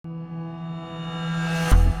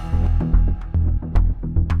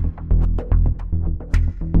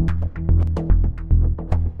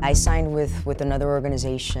I signed with another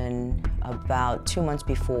organization about 2 months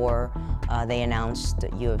before they announced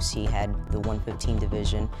that UFC had the 115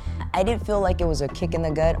 division. I didn't feel like it was a kick in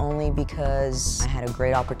the gut only because I had a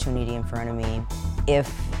great opportunity in front of me.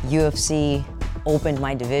 If UFC opened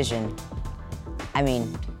my division, I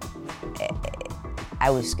mean, I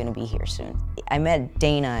was gonna be here soon. I met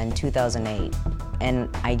Dana in 2008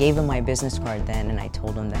 and I gave him my business card then and I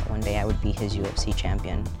told him that one day I would be his UFC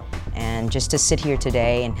champion. And just to sit here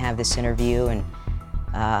today and have this interview and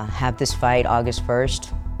have this fight August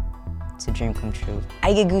 1st, it's a dream come true.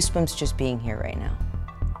 I get goosebumps just being here right now.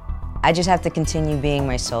 I just have to continue being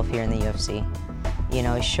myself here in the UFC. You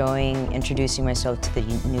know, introducing myself to the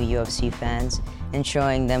new UFC fans and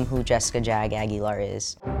showing them who Jessica Jag Aguilar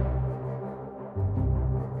is.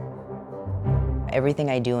 Everything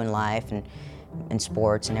I do in life and in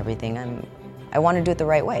sports and everything, I want to do it the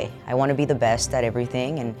right way. I want to be the best at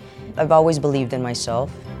everything, and I've always believed in myself,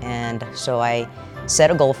 and so I set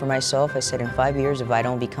a goal for myself. I said in 5 years, if I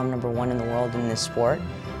don't become #1 in the world in this sport,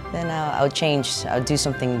 then I'll change, I'll do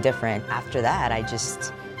something different. After that, I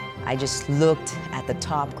just looked at the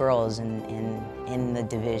top girls in the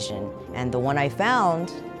division, and the one I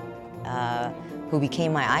found, who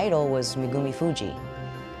became my idol, was Megumi Fujii.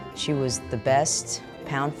 She was the best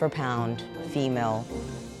pound for pound female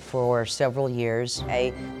for several years.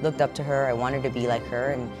 I looked up to her, I wanted to be like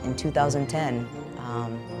her, and in 2010,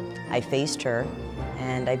 I faced her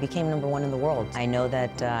and I became #1 in the world. I know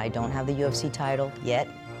that I don't have the UFC title yet,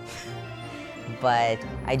 but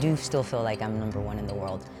I do still feel like I'm #1 in the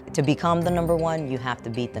world. To become the #1, you have to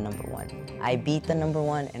beat the #1. I beat the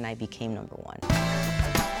 #1 and I became #1.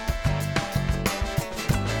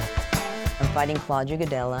 I'm fighting Claudia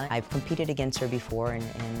Gadelha. I've competed against her before in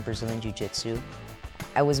Brazilian Jiu-Jitsu.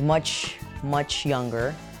 I was much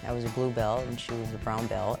younger. I was a blue belt and she was a brown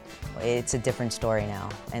belt. It's a different story now,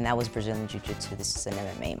 and that was Brazilian Jiu-Jitsu. This is an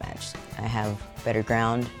MMA match. I have better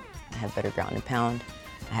ground, I have better ground and pound,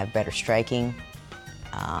 I have better striking,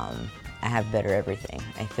 I have better everything.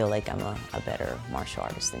 I feel like I'm a better martial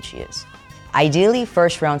artist than she is. Ideally,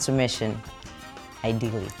 first round submission.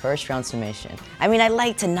 Ideally, first round submission. I mean, I'd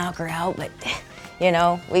like to knock her out, but you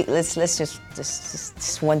know, let's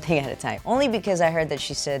just one thing at a time. Only because I heard that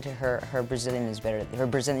she said her Brazilian is better, her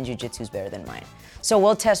Brazilian Jiu-Jitsu is better than mine. So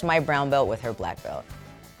we'll test my brown belt with her black belt.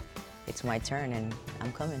 It's my turn and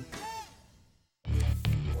I'm coming.